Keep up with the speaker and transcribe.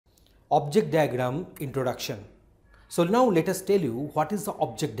Object diagram introduction. So now let us tell you what is the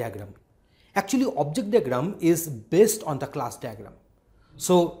object diagram. Actually, object diagram is based on the class diagram.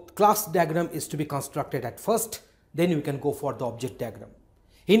 So class diagram is to be constructed at first, then you can go for the object diagram.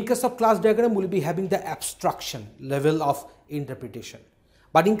 In case of class diagram, we will be having the abstraction level of interpretation.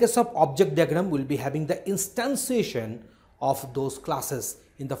 But in case of object diagram, we will be having the instantiation of those classes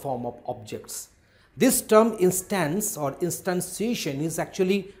in the form of objects. This term instance or instantiation is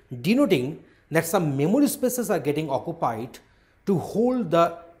actually denoting that some memory spaces are getting occupied to hold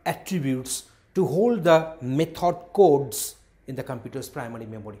the attributes, to hold the method codes in the computer's primary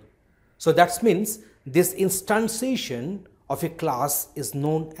memory. So that means this instantiation of a class is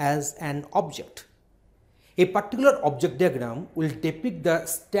known as an object. A particular object diagram will depict the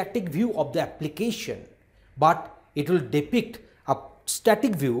static view of the application, but it will depict a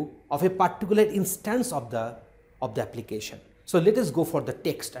static view of a particular instance of the application. So let us go for the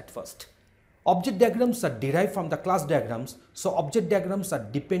text at first. Object diagrams are derived from the class diagrams, so object diagrams are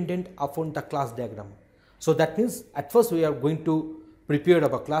dependent upon the class diagram. So that means at first we are going to prepare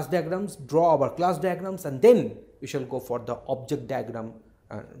our class diagrams, draw our class diagrams, and then we shall go for the object diagram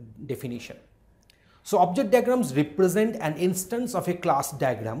definition. So object diagrams represent an instance of a class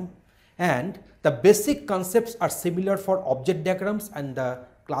diagram, and the basic concepts are similar for object diagrams and the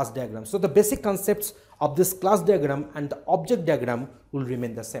class diagram. So the basic concepts of this class diagram and the object diagram will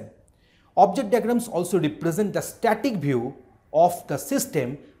remain the same. Object diagrams also represent the static view of the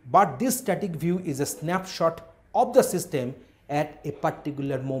system, but this static view is a snapshot of the system at a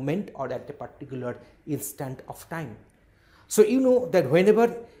particular moment or at a particular instant of time. So you know that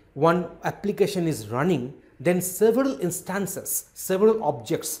whenever one application is running, then several instances, several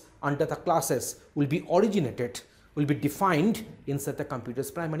objects under the classes will be originated, will be defined inside the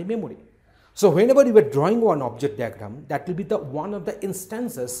computer's primary memory. So whenever you are drawing one object diagram, that will be the one of the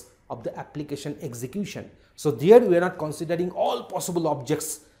instances of the application execution. So there we are not considering all possible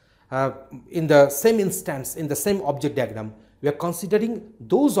objects in the same instance, in the same object diagram. We are considering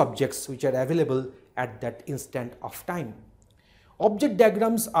those objects which are available at that instant of time. Object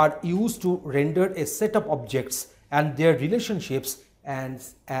diagrams are used to render a set of objects and their relationships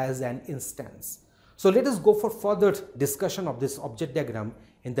as an instance. So let us go for further discussion of this object diagram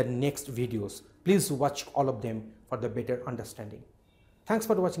in the next videos. Please watch all of them for the better understanding. Thanks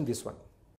for watching this one.